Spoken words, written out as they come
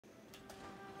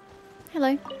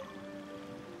Hello.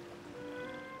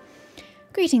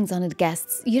 Greetings, honoured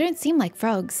guests. You don't seem like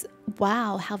frogs.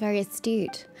 Wow, how very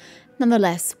astute.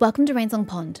 Nonetheless, welcome to Rainsong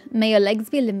Pond. May your legs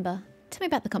be limber. Tell me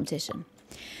about the competition.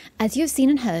 As you have seen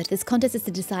and heard, this contest is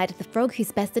to decide the frog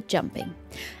who's best at jumping.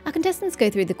 Our contestants go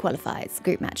through the qualifiers,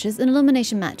 group matches, and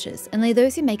elimination matches, and only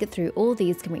those who make it through all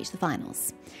these can reach the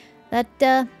finals.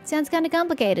 That, sounds kinda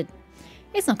complicated.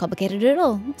 It's not complicated at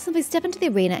all. Simply step into the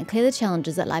arena and clear the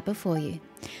challenges that lie before you.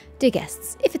 Dear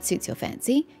guests, if it suits your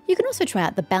fancy, you can also try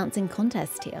out the bouncing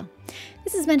contest here.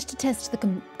 This is meant to test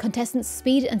the contestant's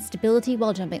speed and stability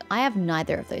while jumping. I have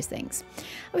neither of those things.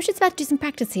 I wish it's about to do some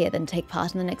practice here, then take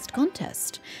part in the next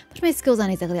contest. But my skills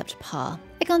aren't exactly up to par.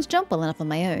 I can't jump well enough on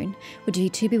my own. Would you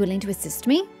two be willing to assist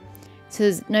me? So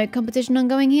there's no competition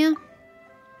ongoing here?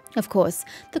 Of course,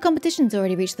 the competition's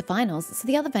already reached the finals, so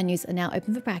the other venues are now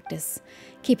open for practice.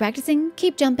 Keep practicing,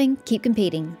 keep jumping, keep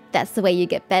competing. That's the way you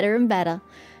get better and better.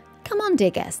 Come on, dear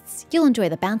guests. You'll enjoy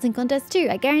the bouncing contest too,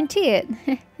 I guarantee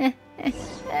it.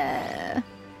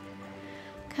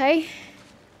 Okay.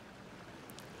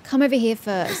 Come over here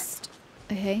first.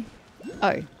 Okay.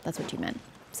 Oh, that's what you meant.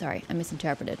 Sorry, I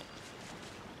misinterpreted.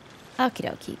 Okie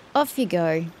dokie. Off you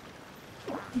go.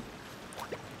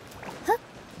 Huh?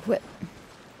 Whip.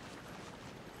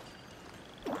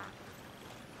 Oh,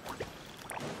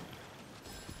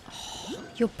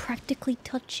 you're practically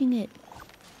touching it.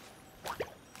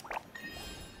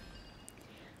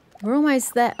 We're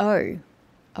almost there. Oh.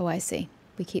 Oh, I see.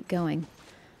 We keep going.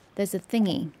 There's a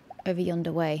thingy over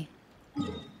yonder way.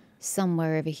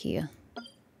 Somewhere over here.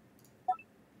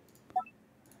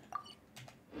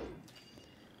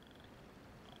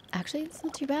 Actually, it's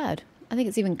not too bad. I think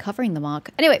it's even covering the mark.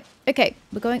 Anyway, okay.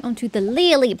 We're going on to the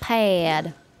lily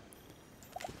pad.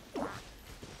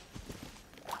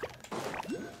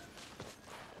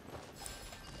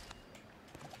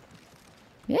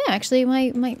 Yeah, actually,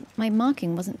 my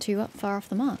marking wasn't too far off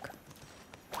the mark.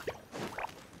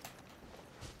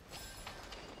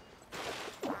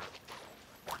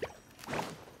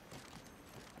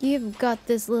 You've got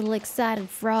this little excited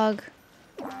frog.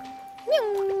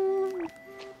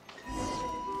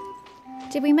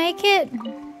 Did we make it?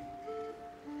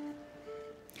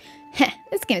 Heh,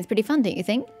 this game is pretty fun, don't you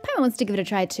think? Paimon wants to give it a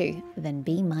try too. Then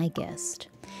be my guest.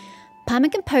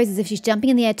 Paimon can pose as if she's jumping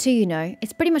in the air too, you know.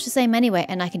 It's pretty much the same anyway,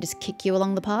 and I can just kick you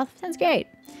along the path. Sounds great.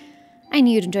 I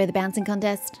knew you'd enjoy the bouncing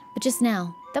contest, but just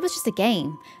now, that was just a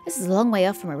game. This is a long way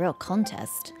off from a real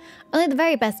contest. Only the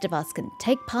very best of us can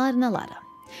take part in a ladder.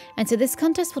 And so this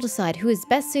contest will decide who is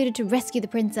best suited to rescue the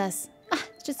princess. Ah,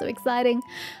 it's just so exciting.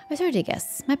 I'm sorry, dear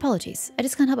guests. My apologies. I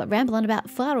just can't help but ramble on about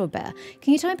Flower Bear.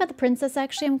 Can you tell me about the princess,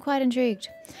 actually? I'm quite intrigued.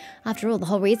 After all, the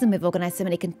whole reason we've organised so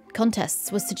many contests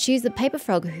was to choose the paper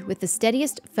frog with the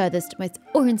steadiest, furthest, most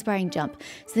awe-inspiring jump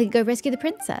so they could go rescue the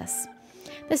princess.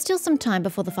 There's still some time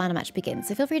before the final match begins,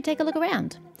 so feel free to take a look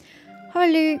around.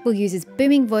 Horolu will use his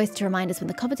booming voice to remind us when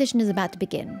the competition is about to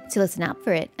begin, so listen out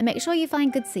for it and make sure you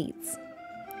find good seats.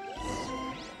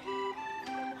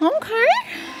 Okay.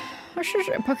 This is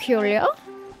peculiar.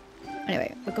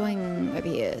 Anyway, we're going over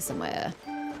here somewhere.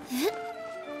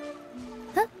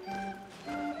 Huh? Huh?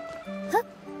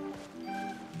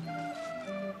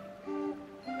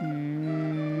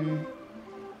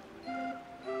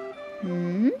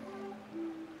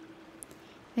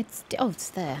 It's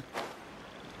there.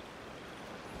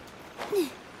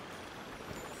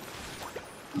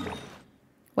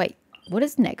 Wait, what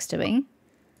is next to me?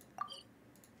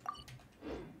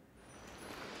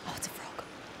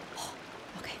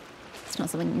 It's not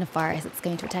something nefarious that's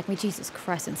going to attack me. Jesus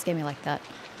Christ, don't scare me like that.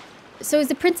 So is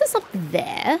the princess up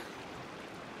there?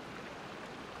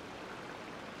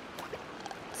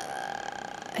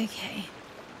 Okay.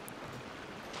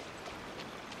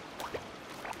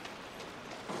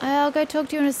 I'll go talk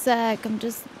to you in a sec. I'm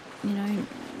just, you know,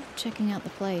 checking out the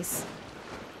place.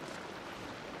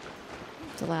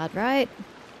 It's allowed, right?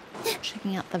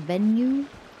 Checking out the venue.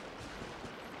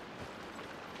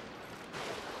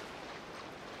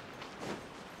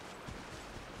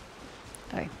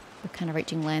 Oh, we're kind of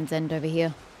reaching Land's End over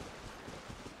here.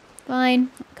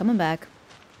 Fine, coming back.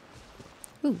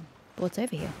 Ooh, what's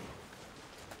over here?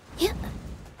 Yeah.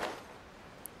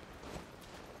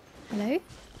 Hello?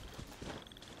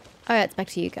 Oh, yeah, it's back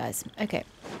to you guys. Okay,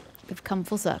 we've come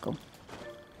full circle.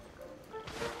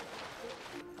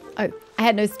 Oh, I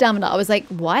had no stamina. I was like,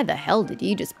 why the hell did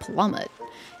you just plummet?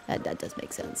 That does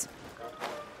make sense.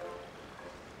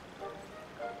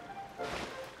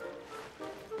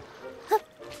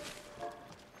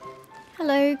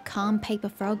 Hello, calm paper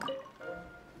frog.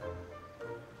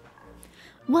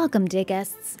 Welcome, dear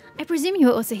guests. I presume you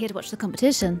are also here to watch the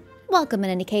competition. Welcome in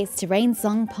any case to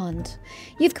Rainsong Pond.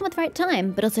 You've come at the right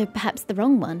time, but also perhaps the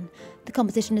wrong one. The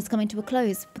competition is coming to a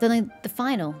close, but only the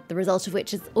final, the result of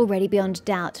which is already beyond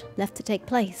doubt, left to take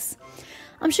place.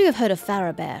 I'm sure you've heard of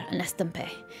Farabear and Estampe.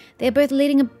 They are both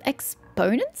leading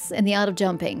exponents in the art of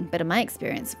jumping, but in my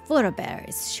experience, Farabear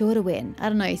is sure to win. I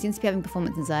don't know, he seems to be having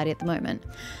performance anxiety at the moment.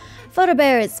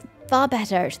 Farabear is far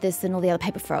better at this than all the other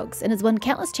paper frogs, and has won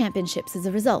countless championships as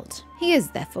a result. He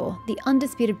is, therefore, the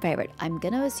undisputed favourite. I'm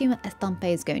going to assume that Estampe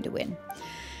is going to win.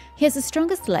 He has the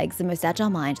strongest legs, the most agile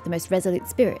mind, the most resolute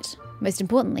spirit. Most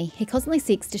importantly, he constantly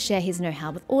seeks to share his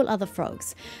know-how with all other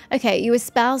frogs. Okay, you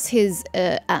espouse his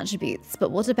attributes,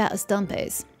 but what about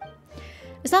Estampe's?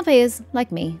 Estampe is,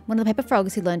 like me, one of the paper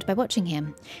frogs who learned by watching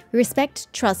him. We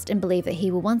respect, trust, and believe that he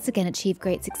will once again achieve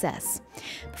great success.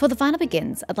 Before the final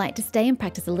begins, I'd like to stay and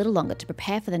practice a little longer to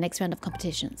prepare for the next round of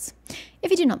competitions.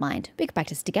 If you do not mind, we could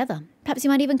practice together. Perhaps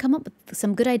you might even come up with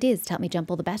some good ideas to help me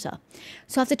jump all the better.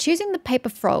 So after choosing the paper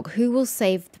frog, who will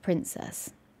save the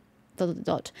princess? ...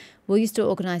 Will you still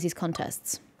organise these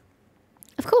contests?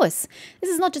 Of course, this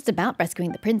is not just about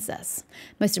rescuing the princess.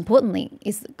 Most importantly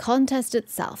is the contest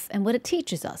itself and what it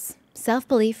teaches us.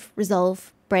 Self-belief,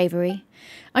 resolve, bravery.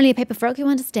 Only a paper frog who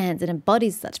understands and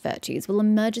embodies such virtues will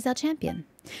emerge as our champion.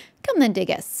 Come then, dear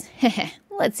guests.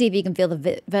 Let's see if you can feel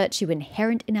the virtue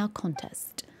inherent in our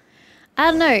contest. I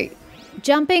don't know,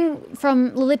 jumping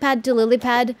from lily pad to lily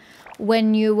pad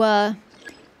when you are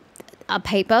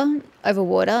paper over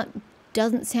water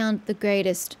doesn't sound the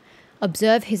greatest.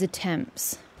 Observe his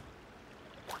attempts.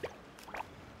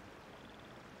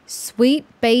 Sweet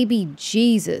baby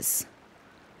Jesus.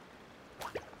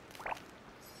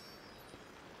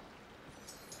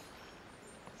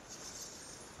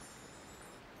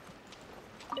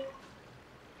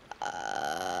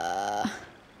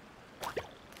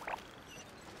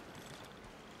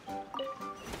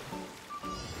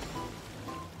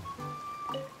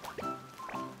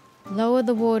 Lower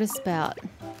the water spout.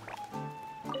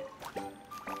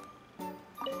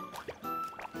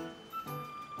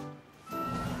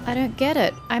 I don't get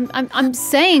it. I'm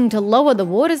saying to lower the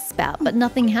water spout, but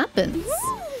nothing happens.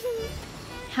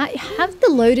 Have the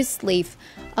lotus leaf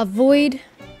avoid...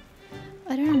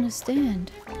 I don't understand.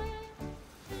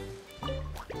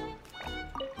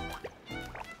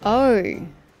 Oh.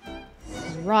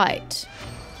 Right.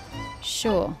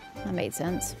 Sure. That made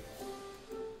sense.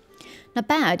 Not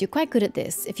bad, you're quite good at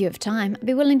this. If you have time, I'd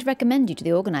be willing to recommend you to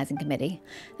the organising committee.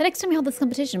 The next time we hold this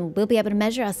competition, we'll be able to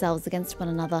measure ourselves against one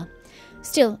another.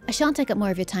 Still, I shan't take up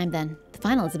more of your time then. The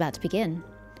final is about to begin.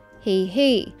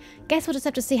 He. Guess we'll just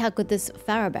have to see how good this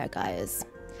Farabear guy is.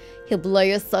 He'll blow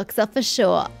your socks off for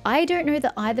sure. I don't know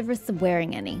that either of us are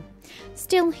wearing any.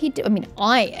 Still,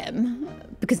 I am,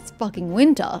 because it's fucking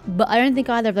winter, but I don't think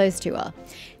either of those two are.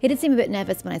 He did seem a bit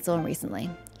nervous when I saw him recently.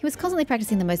 He was constantly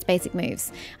practicing the most basic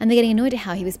moves, and they're getting annoyed at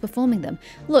how he was performing them.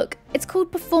 Look, it's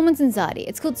called performance anxiety.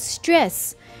 It's called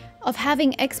stress of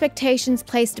having expectations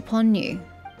placed upon you.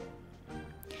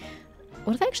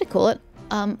 What do they actually call it?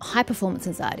 High performance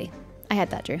anxiety. I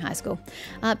had that during high school.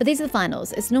 But these are the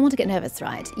finals. It's normal to get nervous,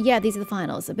 right? Yeah, these are the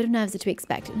finals. A bit of nerves are to be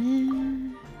expected.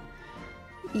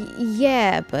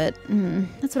 Yeah, but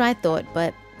that's what I thought.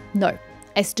 But no,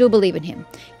 I still believe in him.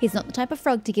 He's not the type of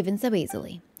frog to give in so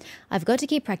easily. I've got to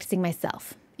keep practicing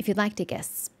myself. If you'd like to,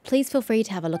 guests, please feel free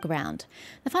to have a look around.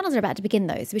 The finals are about to begin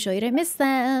though, so be sure you don't miss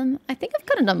them. I think I've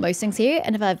kind of done most things here,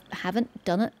 and if I haven't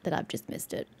done it, then I've just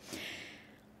missed it.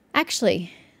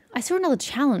 Actually, I saw another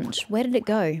challenge. Where did it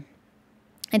go?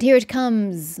 And here it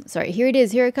comes. Sorry, here it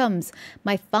is. Here it comes.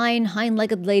 My fine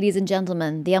hind-legged ladies and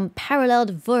gentlemen, the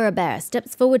unparalleled Farabear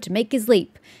steps forward to make his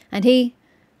leap. And he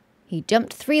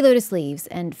jumped 3 lotus leaves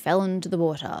and fell into the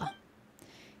water.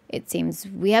 It seems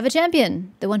we have a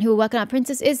champion. The one who will work on our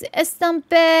princess is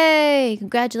Estampe.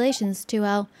 Congratulations to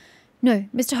our... No,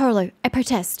 Mr. Horlow, I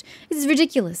protest. This is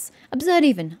ridiculous. Absurd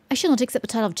even. I shall not accept the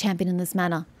title of champion in this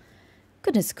manner.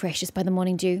 Goodness gracious, by the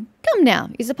morning dew. Come now,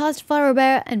 you surpassed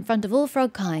Farabear in front of all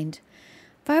frog kind.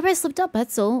 Farabear slipped up,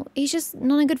 that's all. He's just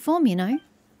not in good form, you know.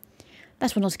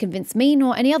 That will not convince me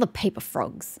nor any other paper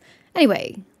frogs.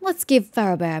 Anyway, let's give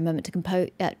Farabear a moment to compose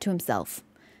to himself.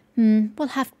 We'll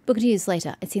continue this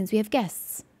later. It seems we have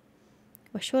guests.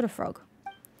 We're short a frog.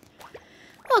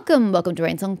 Welcome to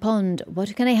Rainsong Pond.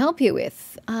 What can I help you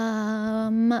with?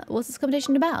 What's this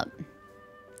competition about?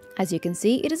 As you can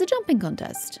see, it is a jumping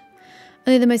contest.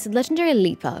 Only the most legendary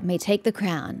leaper may take the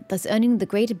crown, thus earning the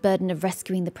greater burden of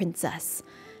rescuing the princess.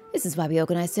 This is why we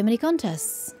organise so many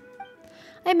contests.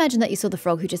 I imagine that you saw the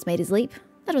frog who just made his leap.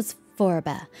 That was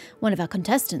Farabear, one of our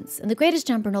contestants, and the greatest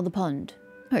jumper in all the pond.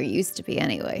 Or used to be,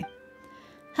 anyway.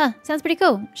 Huh, sounds pretty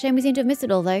cool. Shame we seem to have missed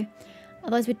it all, though.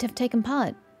 Otherwise we'd have taken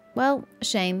part. Well,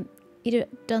 shame. You'd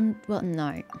have done... well,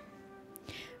 no.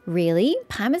 Really?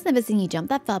 Pam has never seen you jump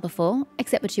that far before,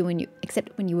 except when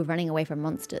you were running away from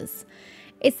monsters.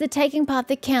 It's the taking part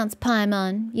that counts,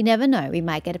 Paimon. You never know, we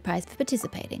might get a prize for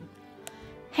participating.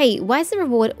 Hey, why is the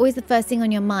reward always the first thing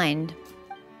on your mind?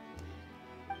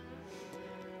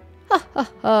 Ha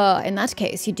ha ha, in that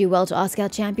case, you'd do well to ask our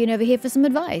champion over here for some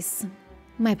advice.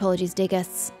 My apologies, dear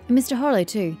guests, and Mr. Harlow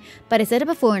too, but I said it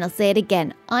before and I'll say it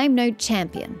again, I'm no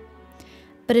champion.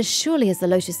 But as surely as the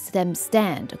Lotus stems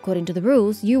stand, according to the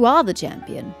rules, you are the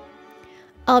champion.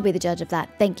 I'll be the judge of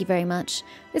that, thank you very much.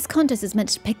 This contest is meant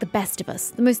to pick the best of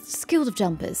us, the most skilled of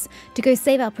jumpers, to go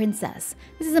save our princess.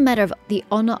 This is a matter of the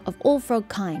honour of all frog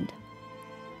kind.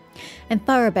 And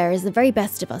Farabear is the very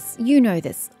best of us, you know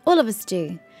this, all of us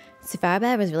do. So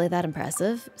Farabear was really that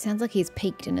impressive? Sounds like he's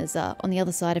peaked and is on the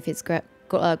other side of his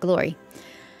glory.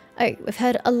 Oh, we've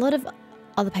heard a lot of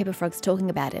other paper frogs talking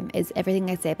about him. Is everything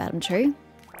they say about him true?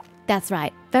 That's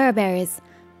right, Farabear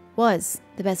was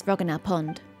the best frog in our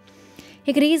pond.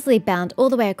 He could easily bound all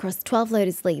the way across 12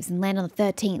 lotus leaves and land on the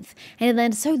 13th, and he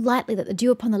landed so lightly that the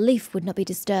dew upon the leaf would not be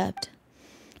disturbed.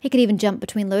 He could even jump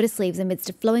between lotus leaves amidst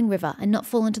a flowing river and not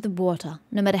fall into the water,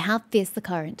 no matter how fierce the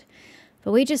current.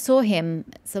 But we just saw him,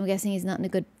 so I'm guessing he's not in a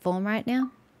good form right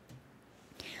now.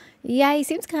 Yeah, he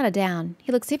seems kind of down.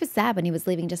 He looked super sad when he was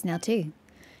leaving just now too.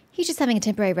 He's just having a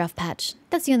temporary rough patch.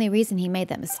 That's the only reason he made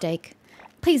that mistake.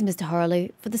 Please, Mr.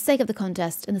 Horaloo, for the sake of the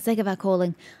contest and the sake of our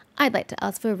calling, I'd like to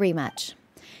ask for a rematch.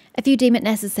 If you deem it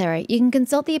necessary, you can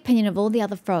consult the opinion of all the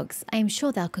other frogs. I am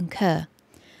sure they'll concur.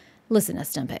 Listen,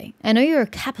 Estampe, I know you're a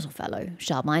capital fellow,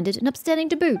 sharp-minded and upstanding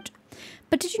to boot.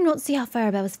 But did you not see how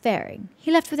Farabear was faring?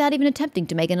 He left without even attempting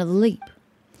to make another leap.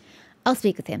 I'll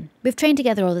speak with him. We've trained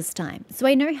together all this time, so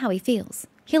I know how he feels.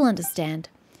 He'll understand.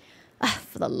 Ah,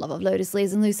 for the love of lotus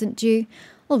leaves and lucent dew.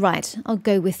 All right, I'll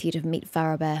go with you to meet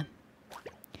Farabear.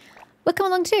 We'll come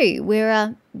along too.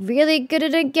 We're really good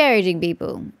at encouraging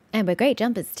people. And we're great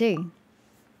jumpers too.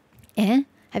 Eh?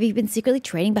 Have you been secretly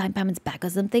training behind Paimond's back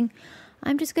or something?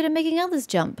 I'm just good at making others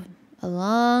jump. A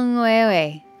long way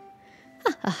away.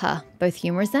 Ha ha ha. Both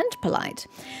humorous and polite.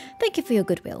 Thank you for your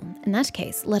goodwill. In that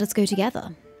case, let us go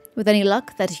together. With any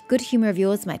luck, that good humour of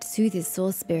yours might soothe his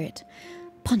sore spirit.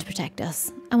 Pond protect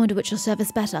us. I wonder which will serve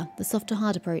us better, the softer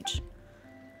hard approach.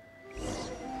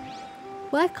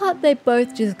 Why can't they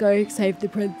both just go save the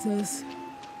princess?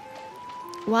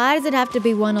 Why does it have to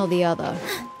be one or the other?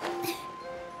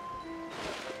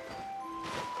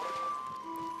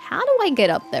 How do I get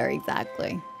up there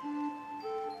exactly?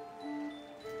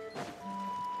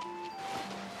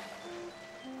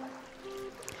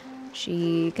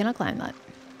 She cannot climb that.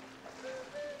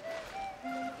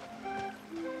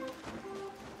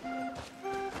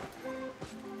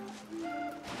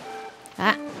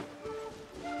 Ah.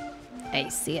 I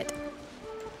see it.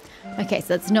 Okay, so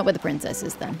that's not where the princess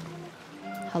is then.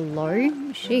 Hello?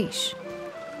 Sheesh.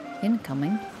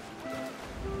 Incoming.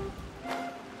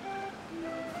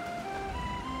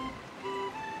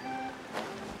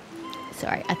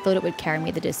 Sorry, I thought it would carry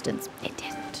me the distance. It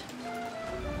didn't.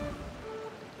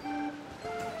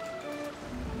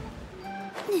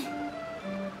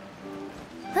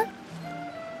 Huh?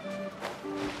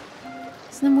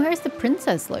 So then where is the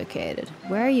princess located?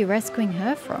 Where are you rescuing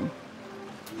her from?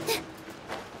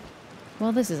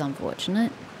 Well, this is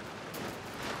unfortunate.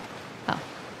 Oh,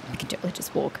 I can totally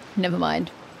just walk. Never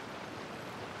mind.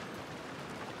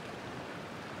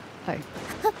 Oh.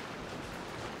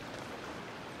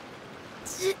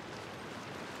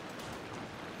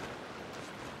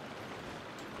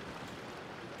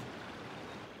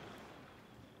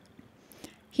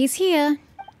 He's here.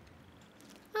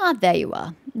 Ah, there you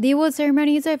are. The award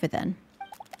ceremony is over then.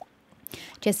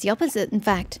 Just the opposite, in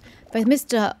fact. Both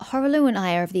Mr. Horaloo and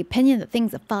I are of the opinion that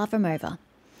things are far from over.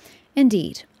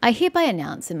 Indeed, I hereby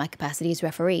announce in my capacity as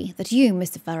referee that you,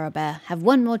 Mr. Farabear, have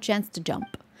one more chance to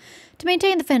jump. To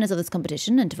maintain the fairness of this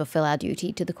competition and to fulfill our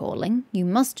duty to the calling, you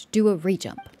must do a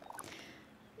re-jump.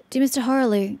 Dear Mr.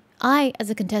 Horaloo, I, as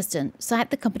a contestant,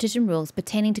 cite the competition rules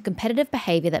pertaining to competitive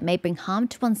behaviour that may bring harm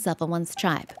to oneself or one's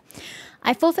tribe.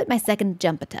 I forfeit my second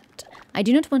jump attempt. I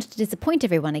do not want to disappoint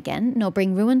everyone again, nor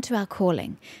bring ruin to our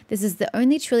calling. This is the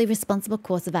only truly responsible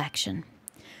course of action.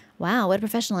 Wow, what a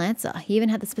professional answer. He even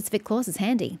had the specific clauses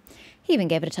handy. He even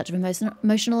gave it a touch of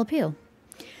emotional appeal.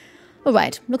 All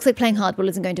right, looks like playing hardball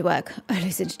isn't going to work. Oh,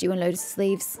 lucid dew and lotus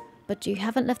sleeves. But you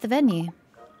haven't left the venue.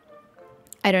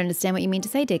 I don't understand what you mean to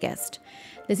say, dear guest.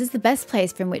 This is the best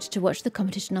place from which to watch the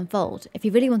competition unfold. If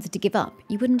you really wanted to give up,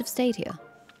 you wouldn't have stayed here.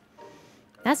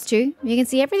 That's true. You can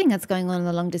see everything that's going on in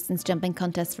the long-distance jumping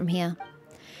contest from here.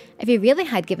 If he really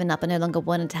had given up and no longer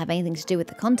wanted to have anything to do with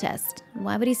the contest,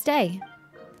 why would he stay?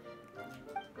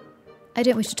 I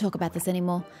don't wish to talk about this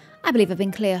anymore. I believe I've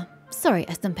been clear. Sorry,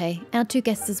 Estampe, and our 2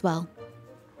 guests as well.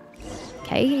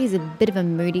 Okay, he's a bit of a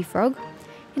moody frog.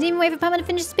 He didn't even wait for Palmer to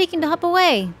finish speaking to hop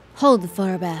away. Hold the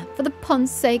Forobear, for the pond's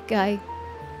sake, guy.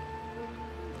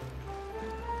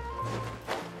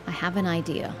 I have an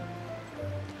idea.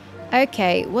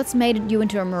 Okay, what's made you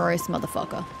into a morose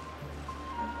motherfucker?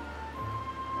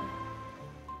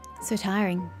 So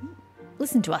tiring.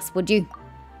 Listen to us, would you?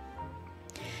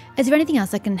 Is there anything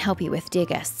else I can help you with, dear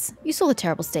guests? You saw the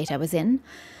terrible state I was in.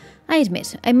 I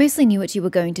admit, I mostly knew what you were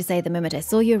going to say the moment I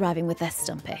saw you arriving with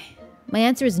Estampe. My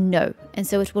answer is no, and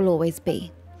so it will always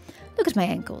be. Look at my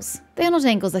ankles. They are not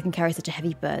ankles that can carry such a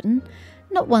heavy burden.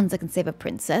 Not ones that can save a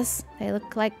princess. They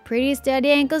look like pretty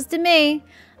sturdy ankles to me.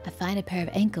 A finer pair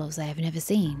of ankles I have never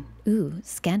seen. Ooh,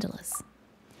 scandalous.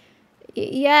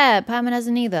 Yeah, Paimon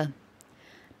hasn't either.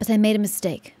 But I made a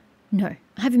mistake. No,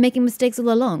 I have been making mistakes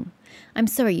all along. I'm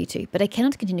sorry, you two, but I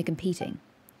cannot continue competing.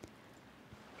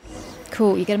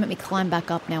 Cool, you're gonna make me climb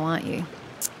back up now, aren't you?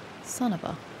 Son of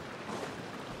a...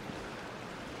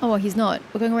 Oh, well, he's not.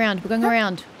 We're going around. We're going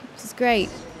around. This is great.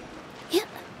 Yeah.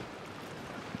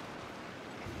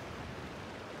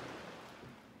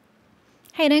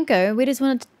 Hey, don't go. We just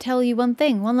wanted to tell you one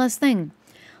last thing.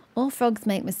 All frogs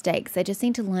make mistakes. They just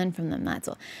need to learn from them, that's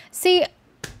all. See,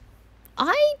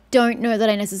 I don't know that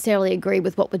I necessarily agree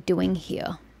with what we're doing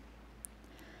here.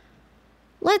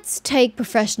 Let's take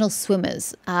professional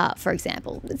swimmers, for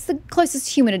example. It's the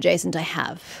closest human adjacent I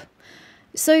have.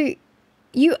 So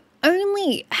you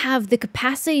only have the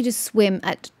capacity to swim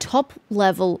at top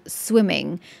level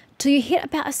swimming till you hit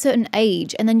about a certain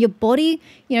age, and then your body,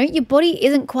 your body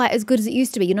isn't quite as good as it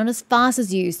used to be. You're not as fast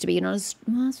as you used to be. You're not as,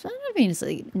 well,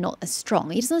 not as strong.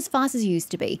 You're just not as fast as you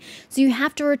used to be. So you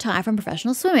have to retire from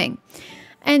professional swimming.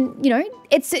 And,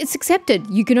 it's accepted.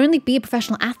 You can only be a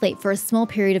professional athlete for a small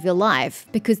period of your life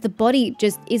because the body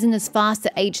just isn't as fast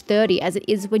at age 30 as it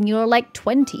is when you're like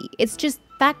 20. It's just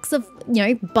facts of,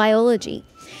 biology.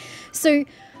 So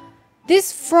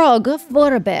this frog,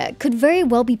 Forobear, could very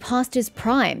well be past his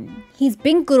prime. He's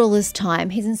been good all this time.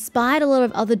 He's inspired a lot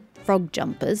of other frog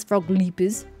jumpers, frog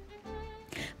leapers.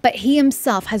 But he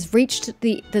himself has reached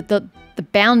the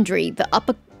boundary, the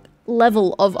upper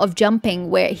level of jumping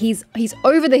where he's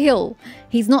over the hill.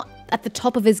 He's not at the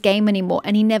top of his game anymore,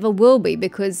 and he never will be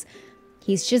because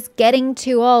he's just getting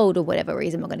too old or whatever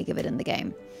reason we're going to give it in the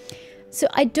game. So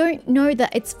I don't know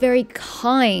that it's very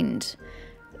kind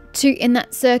to, in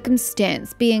that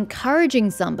circumstance, be encouraging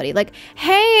somebody like,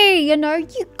 hey,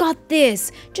 you got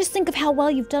this. Just think of how well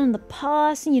you've done in the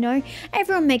past. And,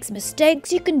 everyone makes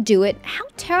mistakes. You can do it. How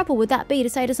terrible would that be to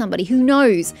say to somebody who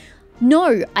knows,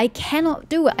 no, I cannot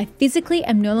do it. I physically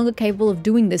am no longer capable of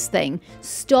doing this thing.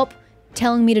 Stop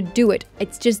telling me to do it.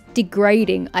 It's just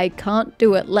degrading. I can't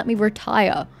do it. Let me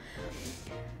retire.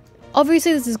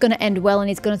 Obviously, this is going to end well and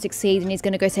he's going to succeed and he's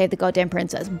going to go save the goddamn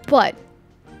princess. But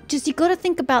just, you got to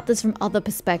think about this from other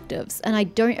perspectives. And I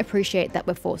don't appreciate that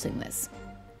we're forcing this.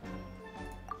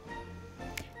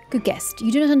 Good guest,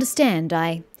 you do not understand.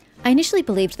 I initially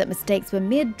believed that mistakes were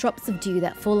mere drops of dew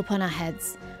that fall upon our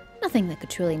heads. Nothing that could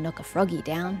truly knock a froggy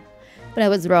down. But I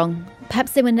was wrong.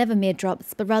 Perhaps they were never mere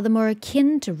drops, but rather more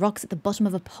akin to rocks at the bottom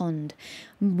of a pond,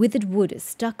 withered wood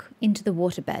stuck into the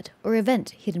waterbed, or a vent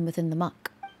hidden within the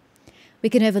muck. We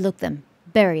can overlook them,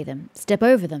 bury them, step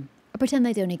over them, or pretend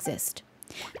they don't exist.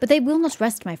 But they will not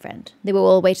rest, my friend. They will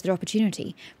all wait their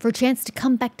opportunity, for a chance to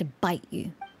come back to bite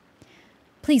you.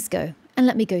 Please go, and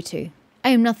let me go too. I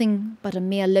am nothing but a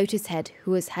mere lotus head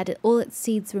who has had all its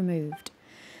seeds removed.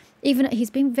 He's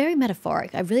been very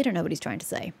metaphoric. I really don't know what he's trying to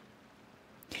say.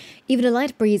 Even a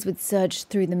light breeze would surge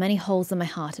through the many holes in my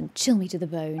heart and chill me to the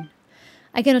bone.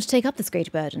 I cannot take up this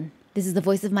great burden. This is the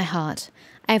voice of my heart.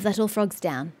 I have let all frogs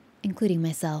down, including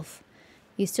myself.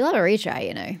 You still have a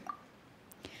retry,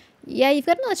 Yeah, you've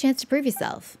got another chance to prove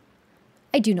yourself.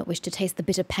 I do not wish to taste the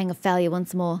bitter pang of failure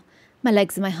once more. My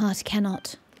legs and my heart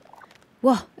cannot.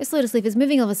 Whoa, this lotus leaf is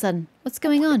moving all of a sudden. What's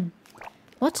going on?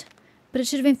 What? But it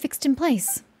should have been fixed in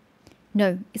place.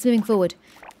 No, it's moving forward.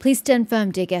 Please stand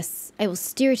firm, dear guests. I will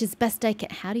steer it as best I can.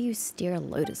 How do you steer a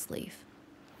lotus leaf?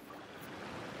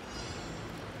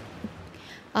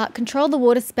 Control the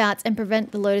water spouts and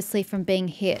prevent the lotus leaf from being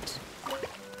hit.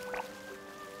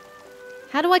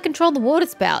 How do I control the water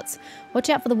spouts? Watch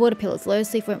out for the water pillars.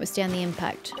 Lotus leaf won't withstand the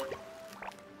impact.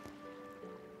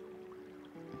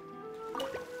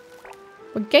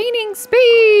 We're gaining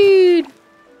speed!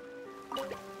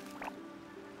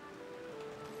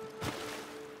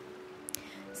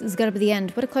 This has got to be the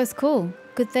end. What a close call.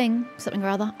 Good thing. Something or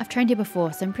other. I've trained here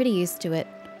before, so I'm pretty used to it.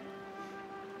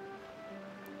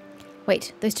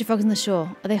 Wait, those two frogs on the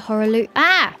shore. Are they Horaloo?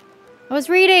 Ah! I was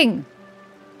reading!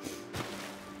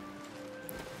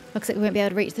 Looks like we won't be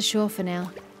able to reach the shore for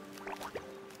now.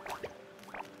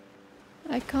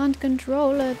 I can't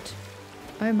control it.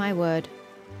 Oh my word.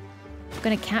 I'm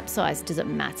gonna capsize. Does it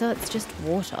matter? It's just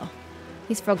water.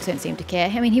 These frogs don't seem to care.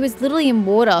 I mean, he was literally in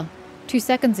water 2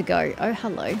 seconds ago. Oh,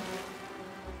 hello.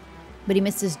 But he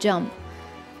missed his jump.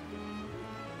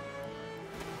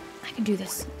 I can do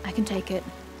this. I can take it.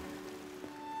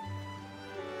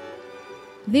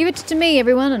 Leave it to me,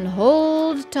 everyone, and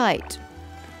hold tight.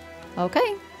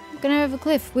 Okay. I'm gonna have a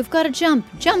cliff. We've got to jump.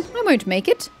 Jump! I won't make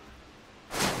it.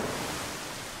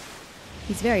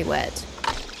 He's very wet.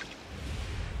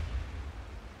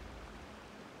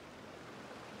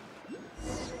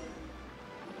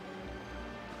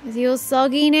 Is he all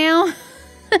soggy now?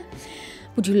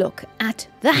 Would you look at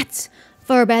that?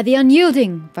 Farabad the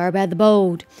unyielding, Farabad the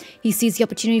bold. He sees the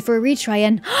opportunity for a retry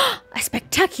and a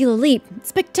spectacular leap.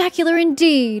 Spectacular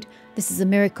indeed. This is a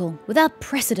miracle without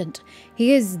precedent.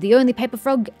 He is the only paper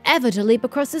frog ever to leap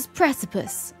across this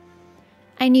precipice.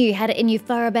 I knew you had it in you,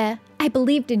 Farabad. I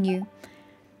believed in you.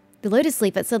 The lotus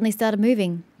leaf that suddenly started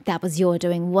moving. That was your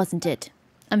doing, wasn't it?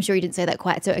 I'm sure you didn't say that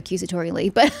quite so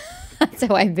accusatorily, but that's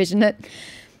how I envision it.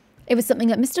 It was something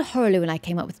that Mr. Horaloo and I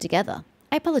came up with together.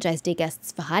 I apologise, dear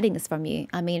guests, for hiding this from you.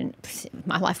 I mean,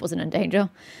 my life wasn't in danger.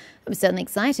 It was certainly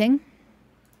exciting.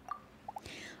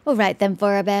 All right then,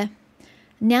 Farabad.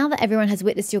 Now that everyone has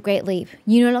witnessed your great leap,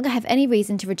 you no longer have any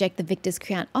reason to reject the victor's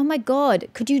crown. Oh my god,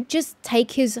 could you just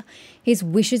take his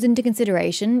wishes into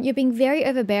consideration? You're being very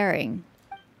overbearing.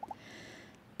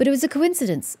 But it was a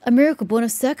coincidence, a miracle born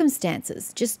of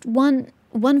circumstances, just one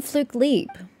fluke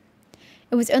leap.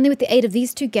 It was only with the aid of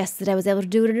these two guests that I was able to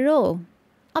do it at all.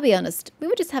 I'll be honest, we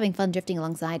were just having fun drifting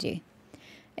alongside you.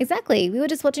 Exactly, we were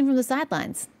just watching from the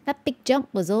sidelines. That big jump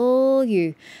was all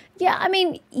you. Yeah, I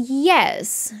mean,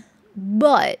 yes,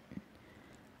 but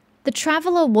the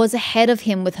traveller was ahead of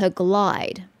him with her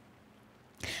glide.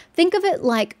 Think of it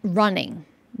like running.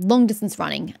 Long distance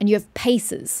running, and you have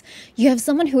paces. You have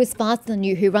someone who is faster than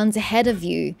you who runs ahead of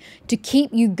you to keep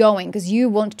you going because you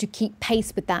want to keep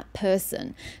pace with that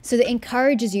person. So that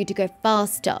encourages you to go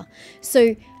faster.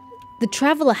 So the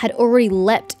traveller had already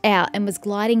leapt out and was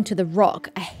gliding to the rock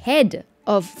ahead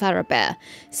of Farabad.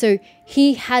 So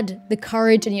he had the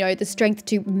courage and, the strength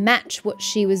to match what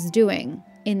she was doing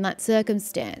in that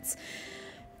circumstance.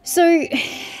 So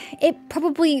it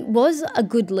probably was a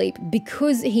good leap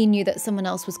because he knew that someone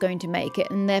else was going to make it,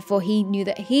 and therefore he knew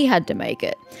that he had to make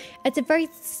it. It's a very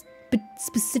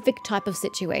specific type of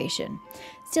situation.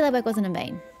 Still, our work wasn't in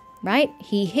vain, right?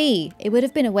 It would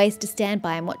have been a waste to stand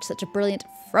by and watch such a brilliant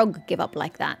frog give up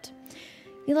like that.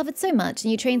 You love it so much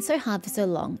and you trained so hard for so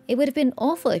long. It would have been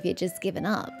awful if you'd just given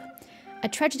up. A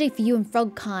tragedy for you and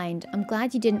frog kind. I'm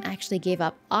glad you didn't actually give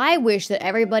up. I wish that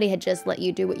everybody had just let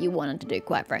you do what you wanted to do,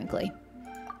 quite frankly.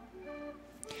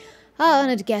 Ah,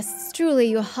 honoured guests, truly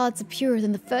your hearts are purer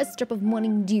than the first drop of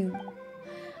morning dew.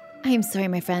 I am sorry,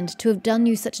 my friend, to have done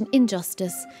you such an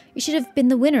injustice. You should have been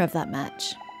the winner of that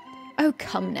match. Oh,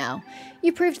 come now.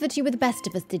 You proved that you were the best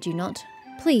of us, did you not?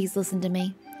 Please listen to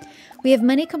me. We have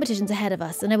many competitions ahead of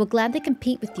us, and I will gladly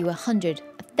compete with you 100,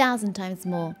 1,000 times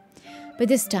more. But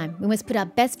this time, we must put our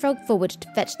best frog forward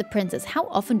to fetch the princess. How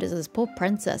often does this poor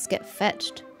princess get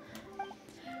fetched?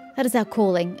 That is our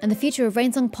calling, and the future of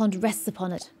Rainsong Pond rests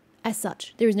upon it. As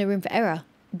such, there is no room for error.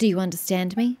 Do you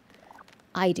understand me?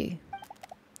 I do.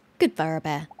 Good,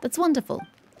 Farabad. That's wonderful.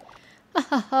 Ha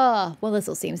ha ha. Well, this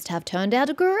all seems to have turned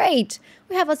out great.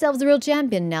 We have ourselves a real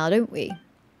champion now, don't we?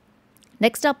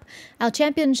 Next up, our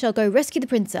champion shall go rescue the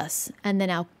princess, and then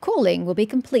our calling will be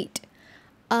complete.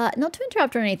 Not to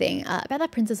interrupt or anything, about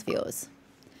that princess of yours.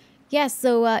 Yes,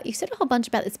 so you said a whole bunch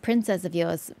about this princess of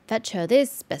yours. Fetch her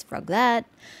this, best frog that.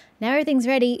 Now everything's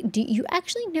ready. Do you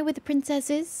actually know where the princess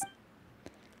is?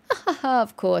 Ha ha,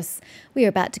 of course. We are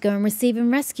about to go and receive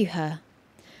and rescue her.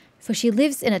 For she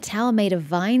lives in a tower made of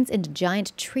vines and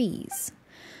giant trees.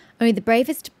 Only the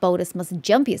bravest, boldest, most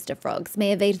jumpiest of frogs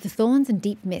may evade the thorns and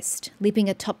deep mist, leaping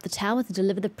atop the tower to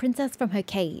deliver the princess from her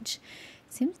cage.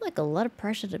 Seems like a lot of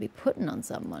pressure to be putting on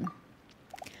someone.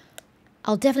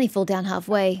 I'll definitely fall down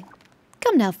halfway.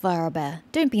 Come now, Farabad.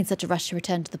 Don't be in such a rush to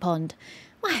return to the pond.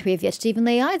 Why, we have yet to even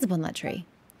lay eyes upon that tree.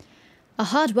 Our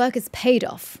hard work is paid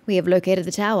off. We have located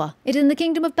the tower. It is in the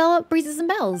kingdom of Bella, Breezes and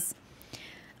Bells.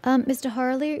 Mr.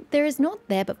 Horaloo, there is naught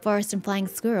there but forest and flying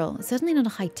squirrel. Certainly not a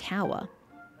high tower.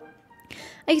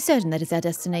 Are you certain that is our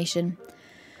destination?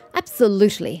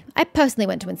 Absolutely. I personally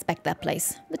went to inspect that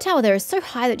place. The tower there is so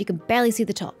high that you can barely see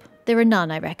the top. There are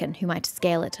none, I reckon, who might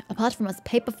scale it, apart from us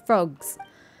paper frogs.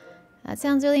 That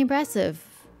sounds really impressive.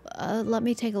 Let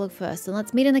me take a look first, and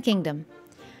let's meet in the kingdom.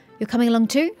 You're coming along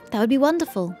too? That would be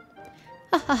wonderful.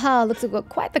 Ha ha ha, looks like we've got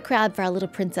quite the crowd for our little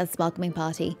princess welcoming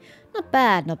party. Not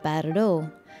bad at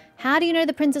all. How do you know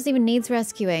the princess even needs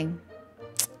rescuing?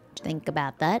 Think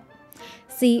about that.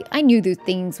 See, I knew those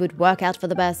things would work out for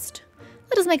the best.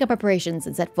 Let us make our preparations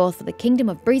and set forth for the kingdom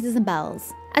of breezes and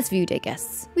bells. As for you, dear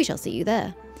guests, we shall see you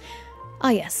there. Ah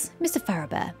yes, Mr.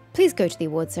 Farabear, please go to the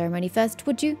award ceremony first,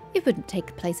 would you? It wouldn't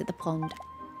take place at the pond.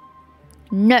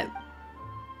 No.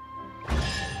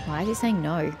 Why is he saying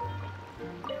no?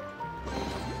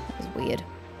 That was weird.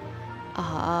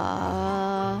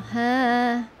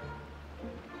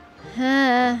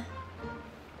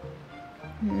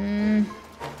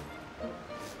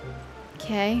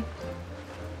 Okay.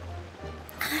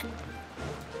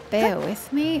 Bear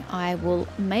with me. I will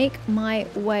make my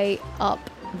way up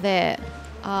there.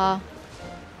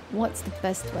 What's the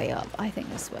best way up? I think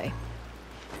this way.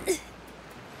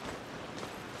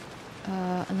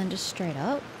 And then just straight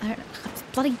up. I don't know. There's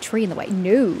a bloody tree in the way.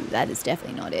 No, that is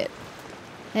definitely not it.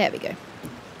 There we go.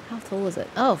 How tall is it?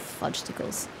 Oh, fudge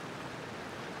tickles.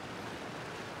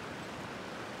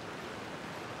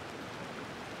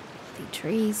 The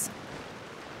trees.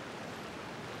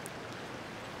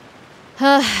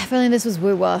 If only this was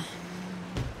Woo-Wah.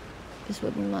 This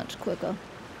would be much quicker.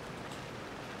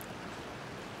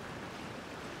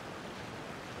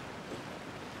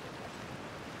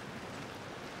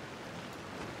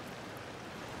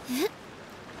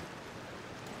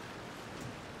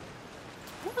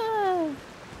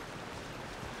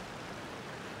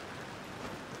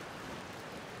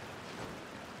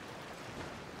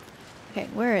 Okay,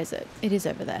 where is it? It is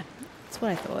over there. That's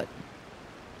what I thought.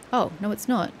 Oh, no it's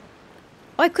not.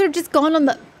 Oh, I could have just gone on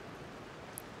the...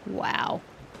 Wow.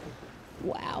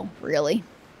 Wow, really?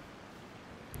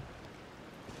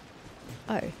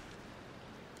 Oh.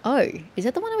 Oh, is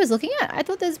that the one I was looking at? I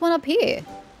thought there's one up here.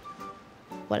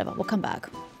 Whatever, we'll come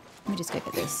back. Let me just go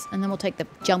get this. And then we'll take the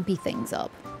jumpy things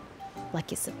up.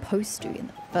 Like you're supposed to in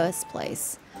the first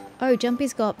place. Oh,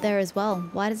 jumpies go up there as well.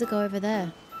 Why does it go over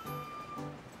there?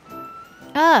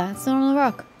 Ah, it's not on the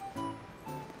rock.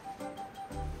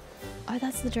 Oh,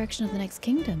 that's the direction of the next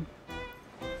kingdom.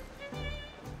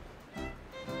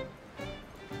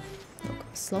 Look,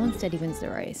 slow and steady wins the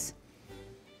race.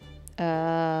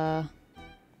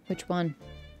 Which one?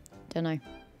 Don't know.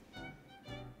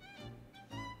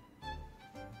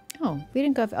 Oh, we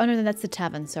didn't go over... Oh, no, that's the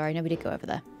tavern. Sorry, no, we did go over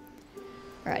there.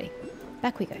 Alrighty.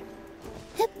 Back we go.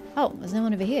 Oh, there's no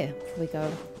one over here before we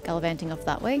go gallivanting off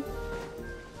that way.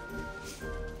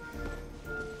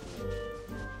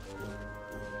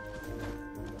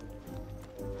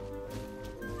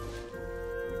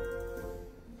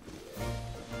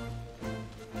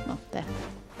 Oh, there.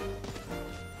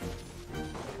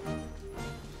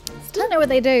 Still don't know what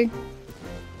they do.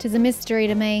 'Tis a mystery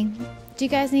to me. Do you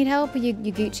guys need help or you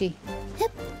Gucci?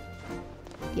 Yep.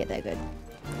 Yeah, they're good.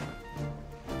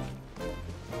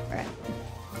 Alright.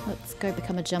 Let's go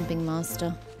become a jumping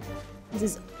master. This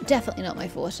is definitely not my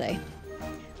forte.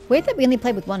 Weird that we only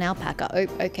played with one alpaca. Oh,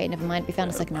 okay, never mind. We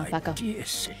found a second alpaca. Dear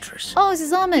Citrus. Oh, this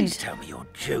is Almond. Please tell me you're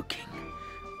joking.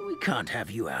 We can't have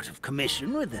you out of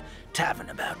commission with the tavern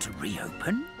about to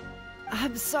reopen.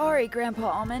 I'm sorry,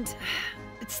 Grandpa Almond.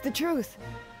 It's the truth.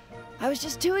 I was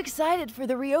just too excited for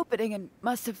the reopening and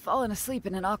must have fallen asleep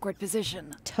in an awkward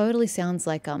position. Totally sounds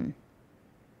like, Oh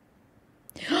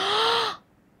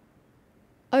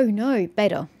no,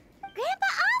 Beta. Grandpa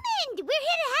Almond, we're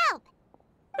here to help.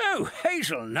 Oh,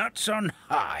 hazelnuts on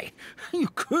high. You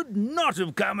could not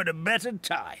have come at a better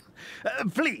time.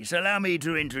 Please allow me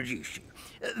to introduce you.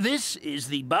 This is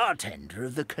the bartender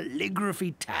of the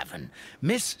Calligraphy Tavern,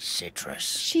 Miss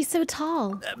Citrus. She's so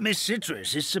tall. Miss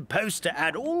Citrus is supposed to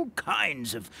add all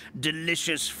kinds of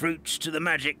delicious fruits to the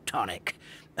magic tonic.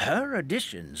 Her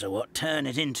additions are what turn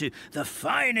it into the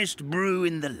finest brew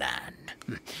in the land.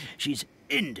 She's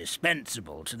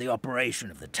indispensable to the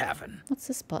operation of the tavern. What's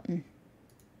this button?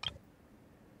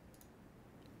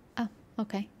 Oh,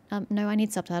 okay. No, I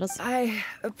need subtitles. I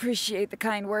appreciate the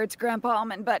kind words, Grandpa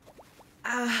Almond, but...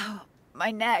 Ow,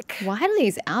 my neck. Why do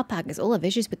these alpacas all have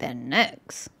issues with their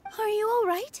necks? Are you all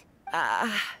right?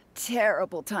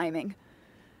 Terrible timing.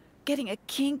 Getting a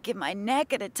kink in my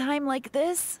neck at a time like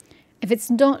this? If it's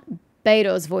not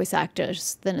Beto's voice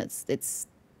actors, then it's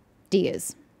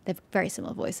Dia's. They've very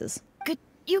similar voices. Could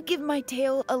you give my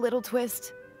tail a little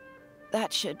twist?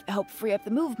 That should help free up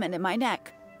the movement in my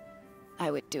neck. I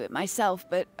would do it myself,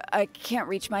 but I can't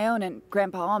reach my own, and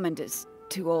Grandpa Almond is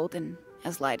too old and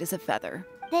as light as a feather.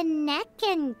 The neck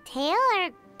and tail are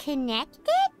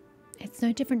connected? It's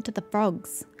no different to the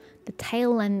frogs. The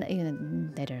tail and...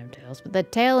 they don't have tails, but the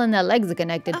tail and their legs are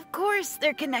connected. Of course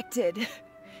they're connected.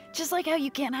 Just like how you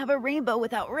can't have a rainbow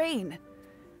without rain.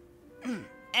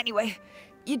 Anyway,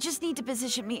 you just need to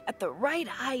position me at the right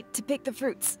height to pick the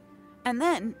fruits. And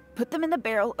then put them in the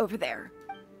barrel over there.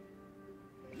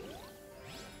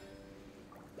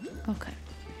 Okay.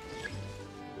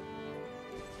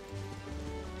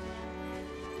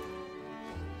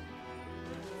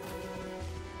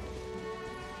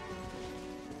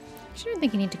 I don't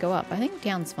think you need to go up. I think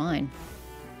down's fine.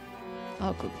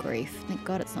 Oh, good grief. Thank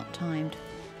God it's not timed.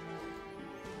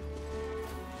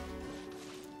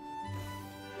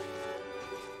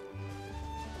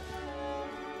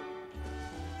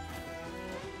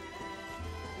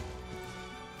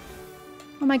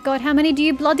 Oh my God, how many do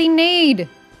you bloody need?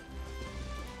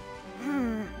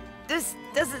 This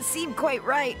doesn't seem quite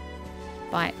right.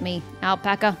 Bite me,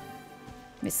 alpaca.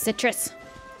 Miss Citrus.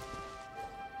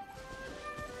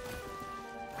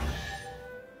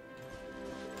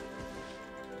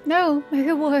 No, my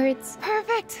rewards.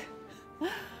 Perfect.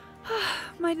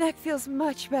 My neck feels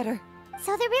much better.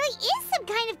 So there really is some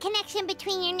kind of connection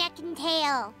between your neck and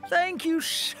tail. Thank you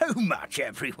so much,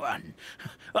 everyone.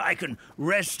 I can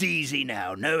rest easy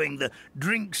now, knowing the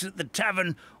drinks at the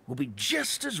tavern will be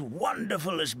just as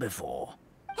wonderful as before.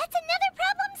 That's another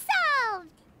problem solved.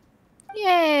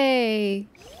 Yay!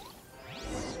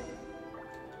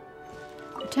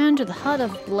 Return to the Hut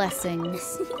of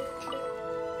Blessings.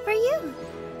 For you.